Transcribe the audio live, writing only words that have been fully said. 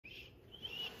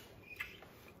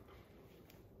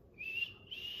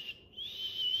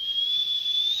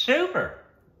Super.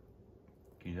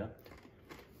 Can you do that?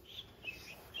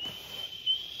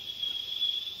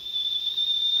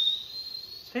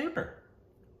 Super.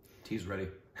 Tea's ready.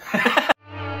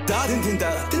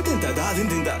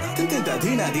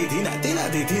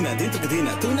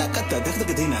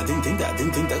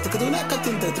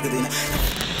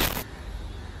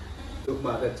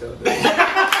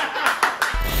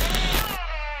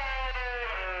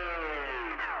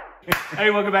 Hey,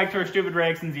 welcome back to our stupid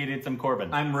reactions. You did some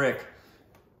Corbin. I'm Rick.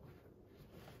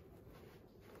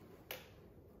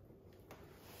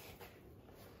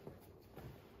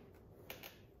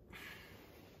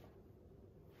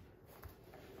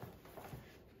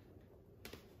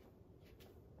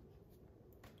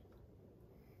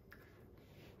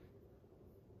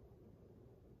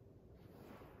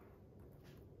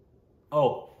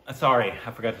 Oh, sorry.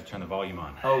 I forgot to turn the volume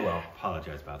on. Oh, well.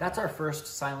 Apologize about that. That's our first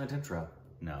silent intro.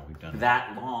 No, we've done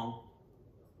that long.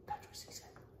 That's what she said.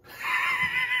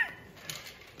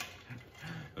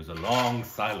 It was a long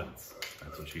silence.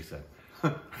 That's what she said.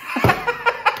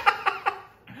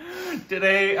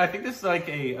 Today, I think this is like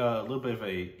a little bit of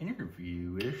a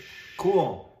interview-ish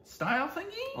Cool. style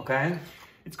thingy. Okay.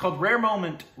 It's called Rare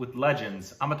Moment with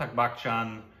Legends. Amitabh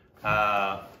Bachchan,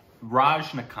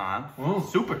 Rajinikanth,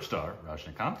 superstar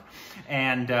Rajinikanth,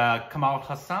 and Kamal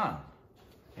Haasan.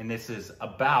 And this is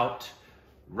about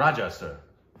Raja Sir.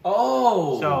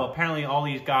 Oh! So apparently all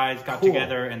these guys got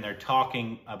together and they're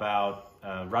talking about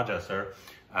Raja Sir.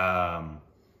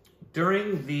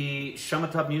 During the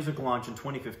Amitabh music launch in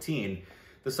 2015,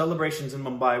 the celebrations in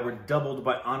Mumbai were doubled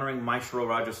by honoring Maestro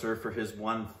Raja Sir for his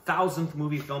 1000th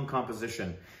movie film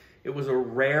composition. It was a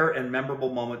rare and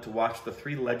memorable moment to watch the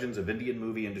three legends of Indian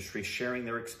movie industry sharing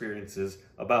their experiences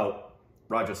about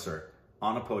Raja Sir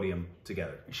on a podium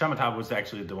together. Amitabh was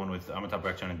actually the one with Amitabh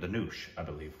Bachchan and Danush, I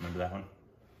believe. Remember that one?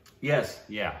 Yes.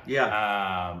 Yeah. Yeah.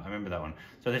 I remember that one.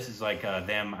 So this is like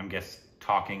them, I'm guess,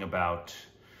 talking about,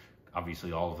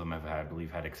 obviously all of them have, I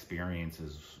believe, had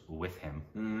experiences with him.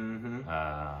 Mm-hmm.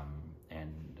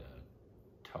 And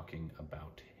talking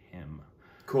about him.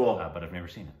 Cool. But I've never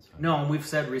seen it. So. No, and we've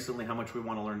said recently how much we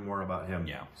want to learn more about him.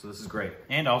 Yeah. So this is great.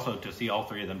 And also to see all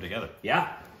three of them together.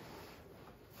 Yeah.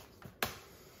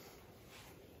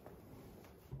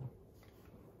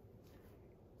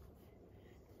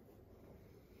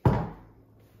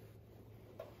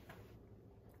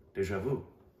 Deja vu.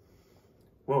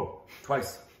 Whoa,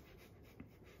 twice.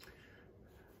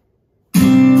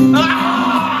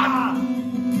 Ah!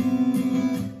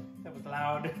 That was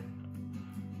loud.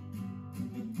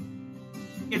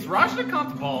 Is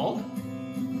Rajinikanth bald?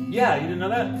 Yeah, you didn't know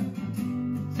that?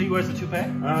 So he wears a toupee?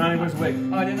 He wears a wig.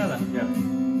 Oh, I didn't know that. Yeah.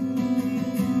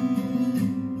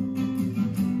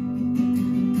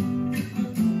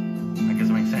 I guess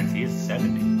it makes sense. He is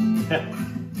 70.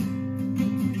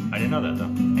 I didn't know that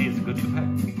though. Hey, it's a good toupee.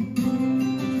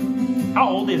 How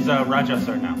old is Raja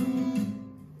Sir now?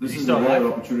 This is a rare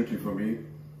opportunity for me.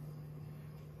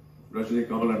 Rajini,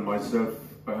 Kamal and myself,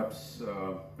 perhaps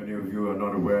many of you are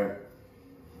not aware,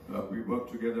 we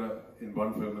worked together in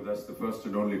one film, and that's the first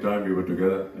and only time we were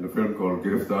together in a film called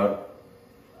NAVDAR.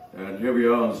 And here we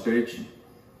are on stage.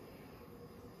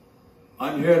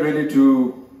 I'm here really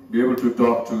to be able to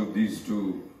talk to these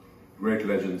two great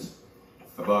legends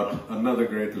about another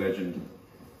great legend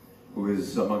who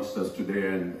is amongst us today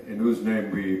and in whose name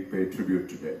we pay tribute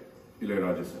today,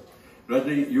 Ilaiyaraaja sir.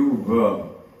 Rajni, you've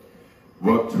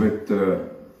worked with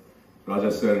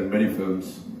Raja sir in many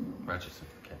films. Raja Sir,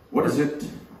 okay. What is it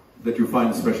that you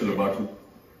find special about him?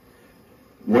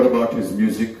 What about his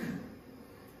music?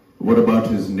 What about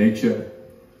his nature?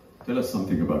 Tell us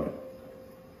something about it.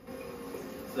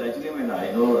 So actually,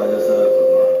 I know Raja sir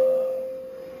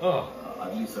from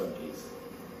early 70s.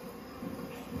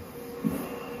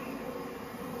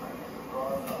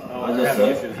 Raja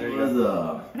sir, he was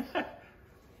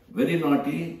very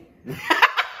naughty.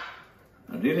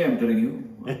 Really, I'm telling you,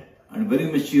 and very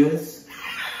mischievous.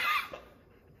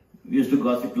 We used to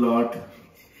gossip a lot.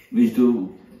 We used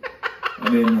to,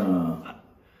 to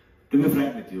be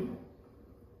frank with you,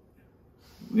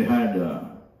 we had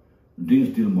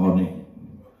drinks till morning.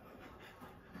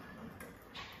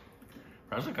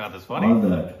 Rajinikanth is funny. All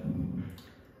that.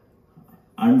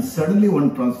 And suddenly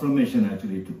one transformation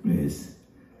actually took place.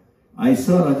 I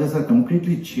saw Raja sir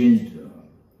completely changed,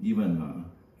 even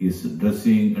his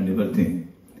dressing and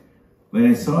everything. When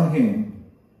I saw him,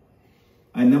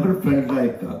 I never felt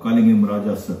like calling him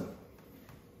Raja sir.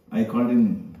 I called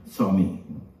him Swami.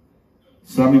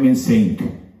 Swami means saint.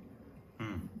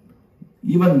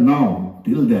 Even now,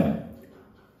 till then,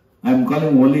 I am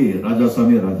calling only Raja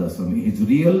Swami, Raja Swami. His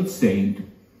real saint,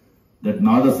 that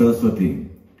Nada Saraswati,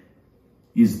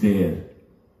 is there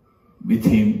with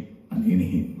him and in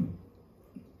him.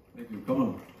 Thank you.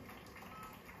 Kamal,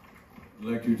 I'd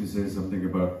like you to say something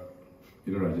about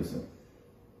Ilaiyaraaja sir.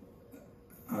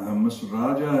 Mr.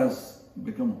 Raja has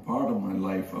become part of my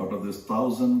life. Out of this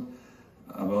 1,000,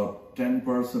 about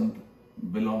 10%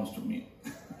 belongs to me.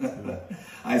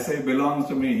 I say belongs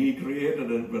to me, he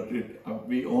created it, but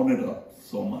we own it up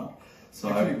so much. So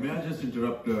Actually, may I just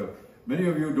interrupt? Many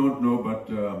of you don't know, but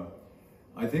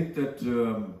I think that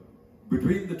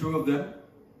between the two of them,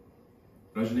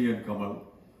 Rajni and Kamal,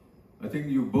 I think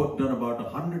you've both done about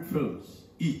 100 films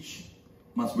each.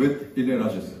 With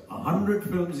Ilaiyaraaja sir. 100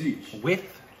 films each.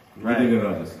 With? With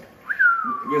Ilaiyaraaja sir.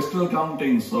 we're still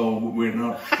counting, so we're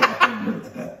not stopping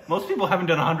with that. Most people haven't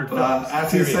done 100 films.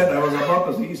 As he said, I was about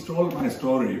to say, he stole my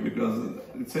story because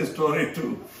it's his story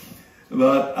too.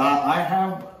 But I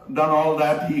have done all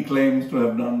that he claims to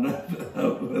have done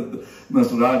with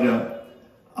Mr. Raja.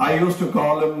 I used to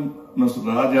call him Mr.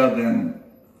 Raja. Then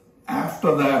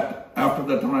after that, after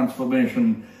the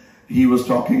transformation he was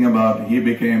talking about, he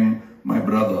became my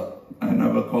brother. I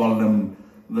never called him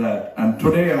that. And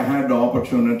today I had the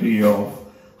opportunity of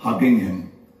hugging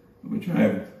him, which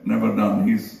I've never done.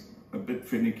 He's a bit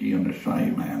finicky and a shy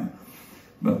man.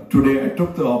 But today I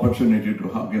took the opportunity to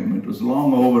hug him. It was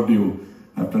long overdue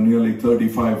after nearly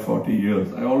 35, 40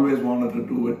 years. I always wanted to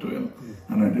do it to him,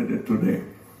 and I did it today.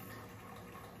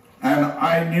 And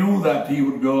I knew that he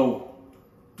would go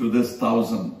to this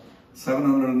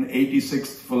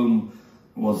 786th film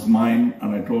was mine,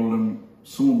 and I told him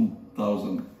soon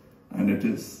 1,000, and it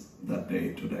is that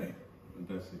day today.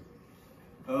 Fantastic.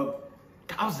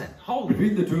 1,000, holy.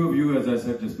 Between the two of you, as I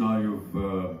said just now, you've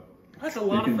That's a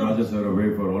lot taken of films. Raja sir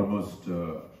away for almost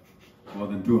more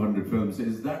than 200 films.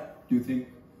 Is that, do you think,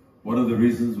 one of the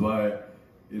reasons why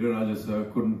Ilaiyaraaja sir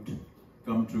couldn't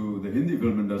come to the Hindi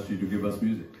film industry to give us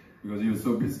music? Because he was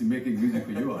so busy making music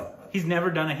for you all. He's never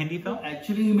done a Hindi film?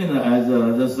 Actually, I mean, as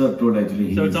Raja sir told,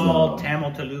 actually, So it's he's, all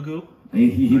Tamil, Telugu?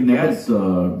 He never Yes.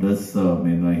 does,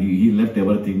 he left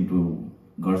everything to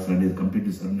God's hand, is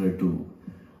completely surrendered to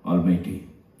Almighty.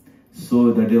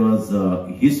 So that was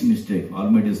his mistake,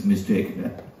 Almighty's mistake.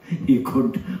 He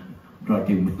could brought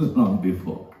him long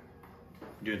before.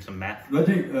 Doing some math.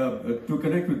 Rajni, to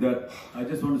connect with that, I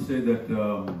just want to say that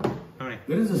How many?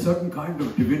 there is a certain kind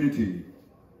of divinity,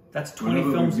 That's 20 Whenever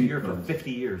we films a meet year for films.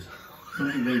 50 years.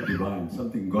 something very divine,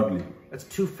 something godly. That's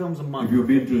 2 films a month. If you've for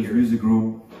been 50 to his years. music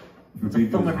room, if you've It's a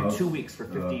been to film his every house, 2 weeks for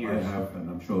 50 years. I have, and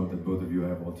I'm sure that both of you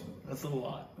have also. That's a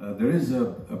lot. There is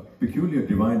a peculiar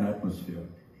divine atmosphere.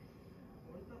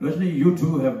 Rajni, you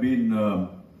too have been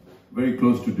very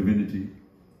close to divinity.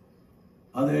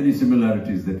 Are there any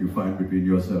similarities that you find between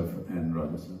yourself and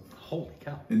Raja sir Holy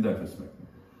cow. in that respect?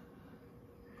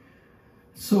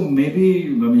 So maybe,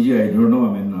 Mamiji, I don't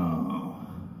know,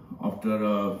 after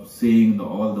seeing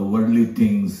all the worldly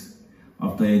things,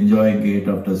 after enjoying it,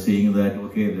 after seeing that,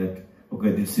 okay,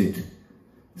 that's it.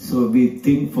 So we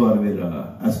think we'll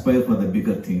aspire for the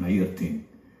bigger thing, higher thing.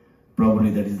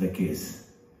 Probably that is the case.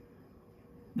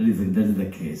 That is the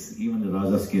case. Even the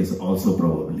Raja's case also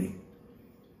probably.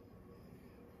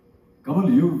 Kamal,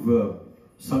 you've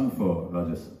sung for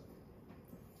Raja sir.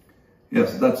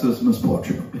 Yes, that's his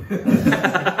misfortune.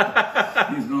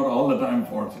 He's not all the time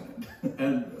fortunate.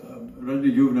 And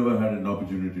Rajni, you've never had an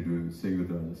opportunity to sing with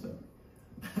Raja sir.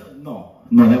 No,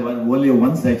 never. Only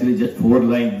once actually, just 4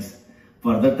 lines.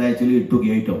 For that actually it took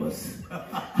 8 hours.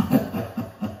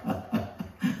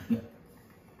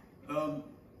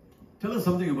 Tell us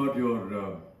something about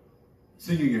your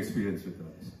singing experience with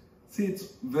Raja sir. See,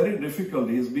 it's very difficult.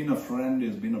 He's been a friend,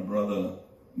 he's been a brother,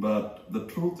 but the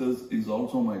truth is, he's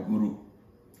also my guru.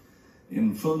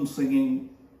 In film singing,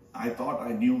 I thought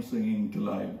I knew singing till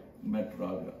I met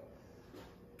Raja.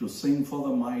 To sing for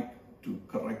the mic, to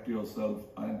correct yourself,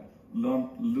 I learned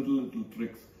little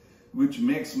tricks, which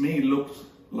makes me look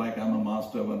like I'm a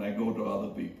master when I go to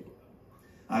other people.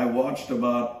 I watched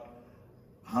about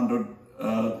 100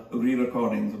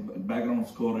 re-recordings, background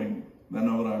scoring.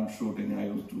 Whenever I'm shooting, I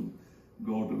used to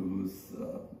go to his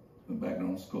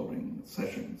background scoring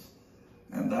sessions.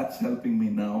 And that's helping me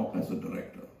now as a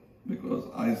director, because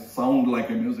I sound like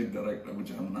a music director,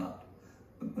 which I'm not.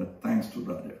 Thanks to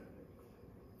Raja.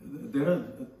 There are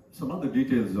some other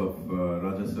details of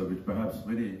Raja sir which perhaps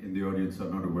many in the audience are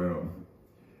not aware of.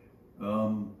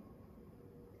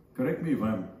 Correct me if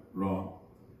I'm wrong,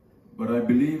 but I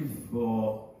believe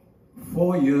for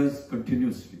 4 years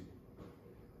continuously,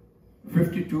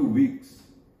 52 weeks,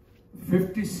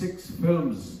 56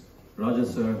 films Raja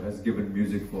sir has given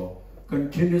music for,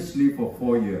 continuously for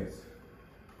 4 years.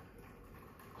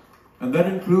 And that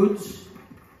includes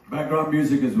background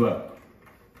music as well.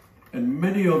 And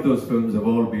many of those films have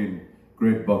all been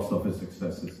great box office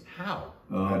successes. How?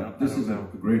 This is a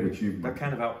great achievement. That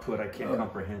kind of output I can't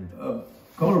comprehend.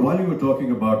 Kamal, while you were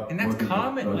talking about... And that's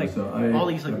common, like all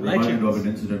these like legends legends of an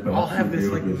incident all have this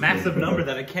like massive story. number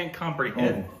that I can't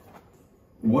comprehend.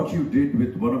 What you did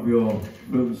with one of your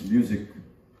film's music.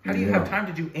 How do you have time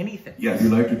to do anything? Yes. Would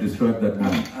you like to describe that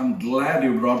moment? I'm glad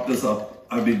you brought this up.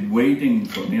 I've been waiting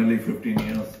for nearly 15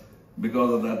 years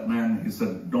because of that man. He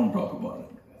said, don't talk about it.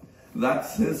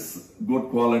 That's his good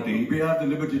quality. We have the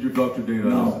liberty to talk today, right?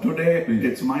 No, today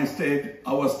it's my stage,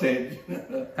 our stage.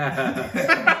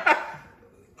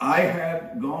 I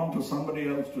had gone to somebody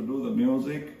else to do the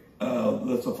music.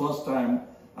 That's the first time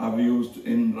I've used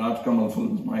in Raj Kamal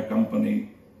Films, my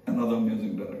company, another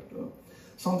music director.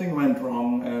 Something went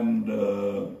wrong and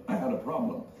I had a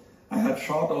problem. I had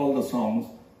shot all the songs,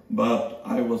 but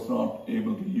I was not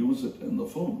able to use it in the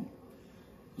film.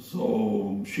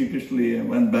 So sheepishly I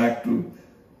went back to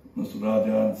Mr.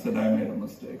 Raja and said, I made a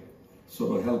mistake.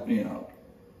 So help me out.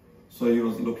 So he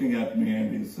was looking at me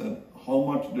and he said, how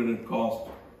much did it cost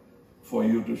for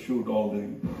you to shoot all the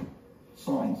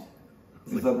songs?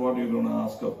 Is that what you're going to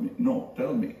ask of me? No,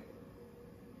 tell me.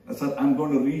 I said, I'm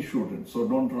going to reshoot it, so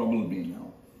don't trouble me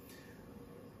now.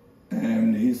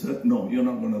 And he said, no, you're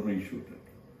not going to reshoot it.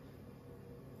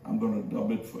 I'm going to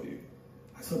dub it for you.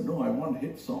 I said, no, I want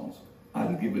hit songs.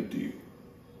 I'll give it to you.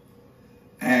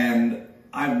 And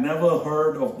I've never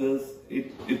heard of this.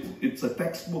 It's a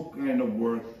textbook kind of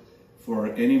work for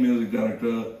any music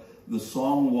director. The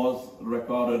song was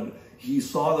recorded. He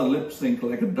saw the lip sync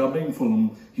like a dubbing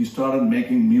film. He started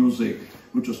making music,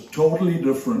 which was totally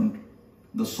different.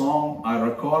 The song I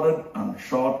recorded and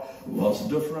shot was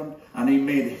different, and he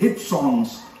made hit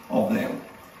songs of them.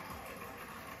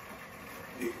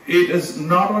 It is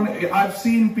not only, I've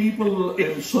seen people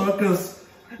in circus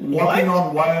walking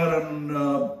on wire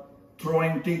and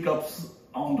throwing teacups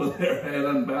onto their head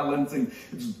and balancing.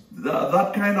 It's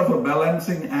that kind of a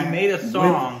balancing act. He made a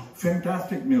song with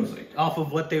fantastic music. off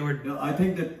of what they were. I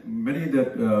think that many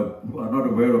that who are not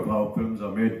aware of how films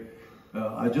are made,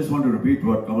 I just want to repeat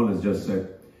what Kamal has just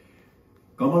said.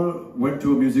 Kamal went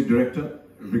to a music director,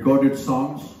 recorded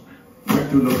songs, went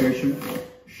to location,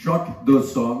 shot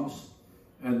those songs,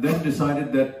 and then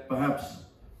decided that perhaps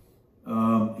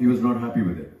he was not happy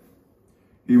with it.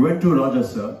 He went to Raja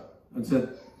sir and said,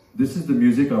 this is the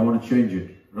music, I want to change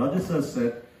it. Raja sir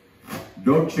said,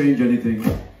 don't change anything,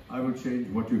 I will change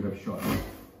what you have shot.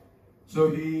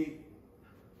 So he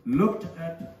looked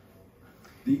at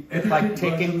the edited Like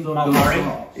taking versions of those Malari,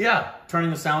 songs. Yeah. turning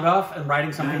the sound off and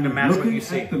writing something to match what you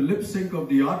see. Looking at the lip sync of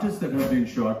the artists that have been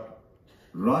shot,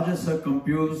 Raja sir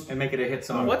composed And make it a hit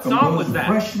song. What song was composed that?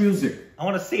 fresh music, I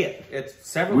want to see it. It's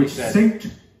several which said.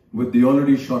 synced with the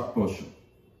already shot portion.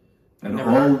 And Never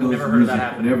all heard- those never heard of music that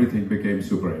and happening. everything became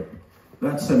super hit.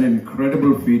 That's an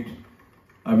incredible feat.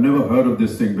 I've never heard of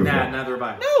this thing before. Nah, neither have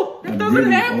I. No, that And doesn't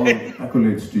really, happen. all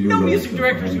accolades to you. No Raja music sir, for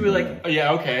directors having would be done like, that. oh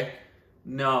yeah, okay.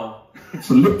 No. It's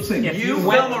a lip sync. If You you film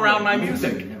went around my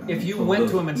music. If you So went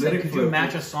the to him and said, lyric could you flow-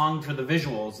 match a song for the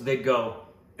visuals? They'd go,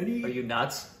 Any, are you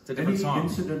nuts? It's a any different song.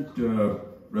 incident,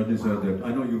 Raja sir, that I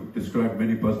know you've described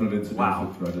many personal incidents Wow.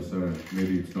 with Raja sir, and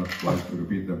maybe it's not wise to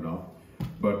repeat them now.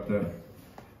 But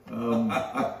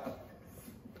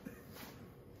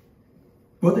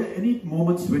were there any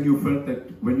moments when you felt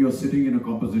that when you're sitting in a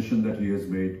composition that he has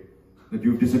made, that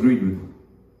you've disagreed with?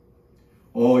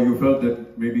 Or you felt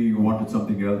that maybe you wanted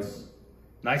something else?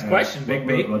 Nice question, Big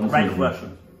B. What were Raja Right sir's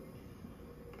question.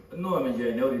 No, I mean,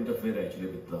 I never interfere actually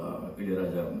with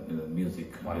Ilaiyaraaja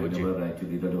music. Why I would you? never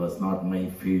actually, that was not my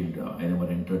field. I never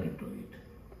entered into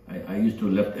it. I used to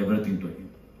left everything to him.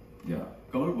 Yeah.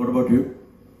 Kamal, what about you?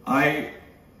 I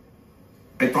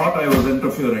thought I was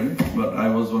interfering, but I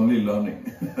was only learning.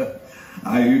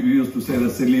 I used to say the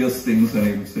silliest things, and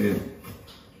he would say,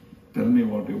 tell me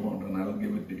what you want and I'll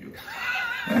give it to you.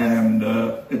 And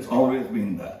it's always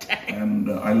been that. And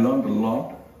I learned a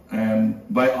lot. And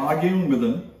by arguing with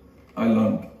him, I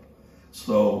learned.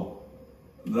 So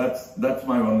that's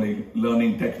my only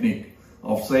learning technique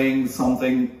of saying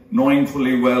something, knowing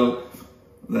fully well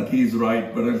that he's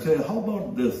right, but I'll say, how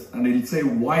about this? And he'll say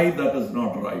why that is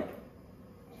not right.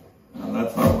 And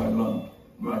that's how I learned.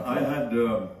 Well, I had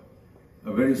a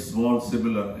very small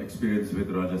similar experience with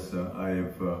Raja sir. I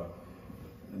have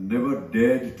never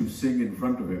dared to sing in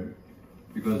front of him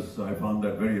because I found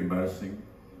that very embarrassing.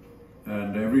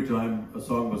 And every time a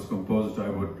song was composed, I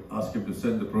would ask him to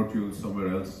send the Pro Tools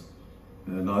somewhere else.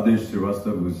 And Adesh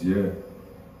Srivastava was here.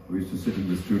 We used to sit in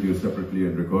the studio separately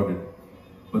and record it.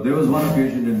 But there was one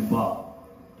occasion in Pa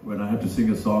when I had to sing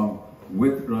a song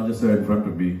with Raja sir in front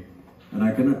of me. And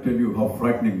I cannot tell you how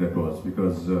frightening that was,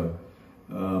 because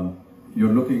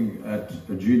you're looking at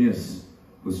a genius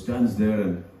who stands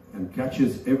there and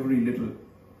catches every little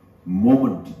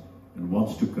moment and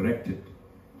wants to correct it.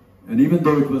 And even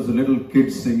though it was a little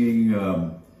kid singing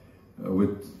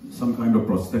with some kind of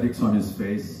prosthetics on his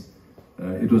face,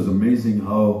 it was amazing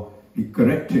how he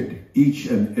corrected each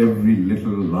and every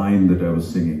little line that I was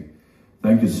singing.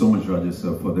 Thank you so much, Rajesh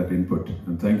sir, for that input.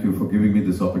 And thank you for giving me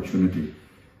this opportunity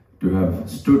to have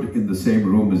stood in the same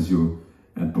room as you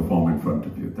and perform in front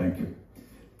of you. Thank you.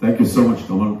 Thank you so much,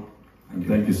 Kamal. And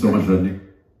thank you so much, Rajni.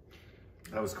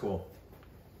 That was cool.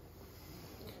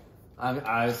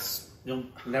 You'll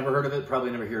never heard of it, probably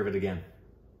never hear of it again.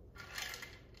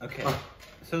 Okay,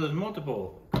 so there's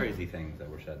multiple crazy things that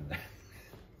were said in there.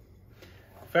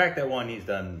 The fact that one, he's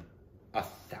done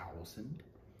 1,000.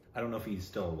 I don't know if he's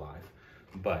still alive,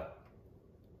 but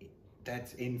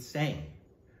that's insane.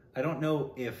 I don't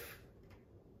know if,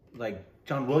 like,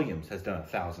 John Williams has done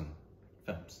 1,000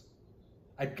 films.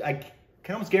 I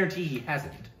can almost guarantee he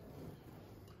hasn't. He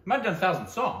might have done 1,000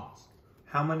 songs.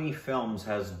 How many films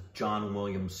has John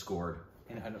Williams scored?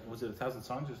 And was it 1,000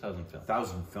 songs or 1,000 films?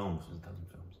 1,000 films. 1,000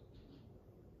 films.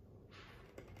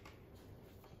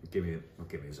 Give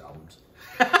me his albums.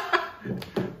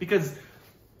 Because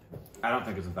I don't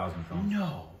think it's 1,000 films.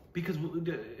 no, because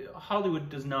Hollywood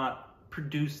does not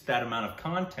produce that amount of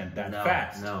content that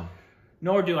fast. No.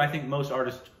 Nor do I think most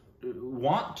artists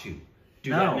want to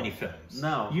do that many films.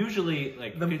 No. Usually,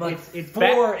 like it's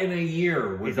 4 in a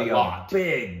year would is be a lot.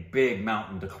 big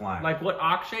mountain to climb. Like what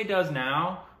Akshay does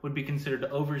now would be considered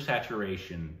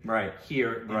oversaturation. Right.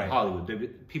 Here in Right.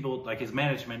 Hollywood, people like his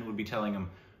management would be telling him,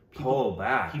 pull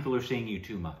back. People are seeing you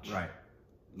too much. Right.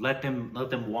 Let them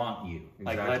want you.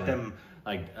 Like let them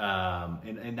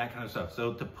and that kind of stuff.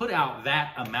 So to put out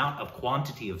that amount of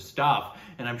quantity of stuff,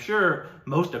 and I'm sure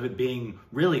most of it being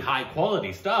really high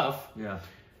quality stuff,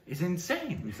 is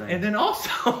insane. And then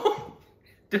also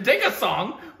to take a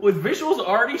song with visuals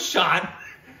already shot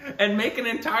and make an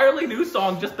entirely new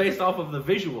song just based off of the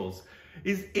visuals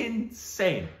is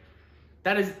insane.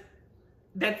 That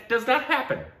does not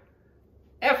happen.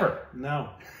 Ever. No.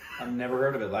 I've never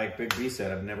heard of it. Like Big B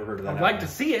said, I've never heard of that. I'd like to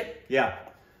see it. Yeah.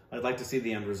 I'd like to see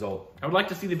the end result. I would like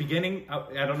to see the beginning.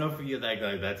 I don't know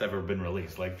if that's ever been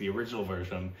released, like the original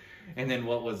version. And then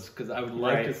because I would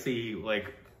like to see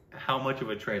like how much of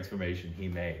a transformation he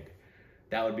made.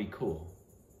 That would be cool.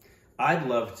 I'd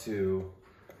love to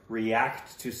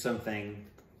react to something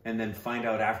and then find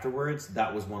out afterwards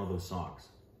that was one of those songs.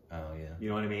 Oh, yeah. You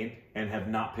know what I mean? And have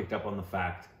not picked up on the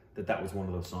fact that was one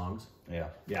of those songs. Yeah.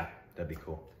 Yeah. That'd be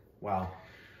cool. Wow.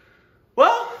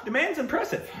 Well, the man's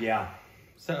impressive. Yeah.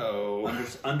 So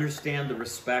understand the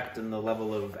respect and the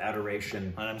level of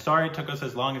adoration. And I'm sorry it took us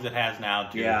as long as it has now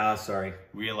to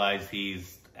realize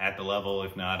he's at the level,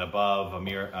 if not above,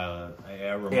 Rahman,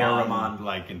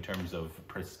 like in terms of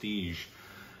prestige,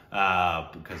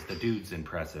 because the dude's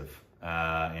impressive.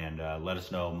 And let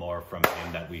us know more from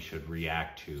him that we should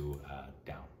react to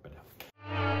down below.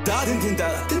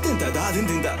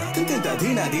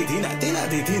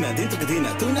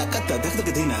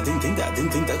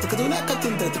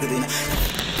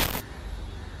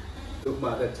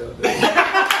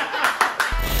 Look,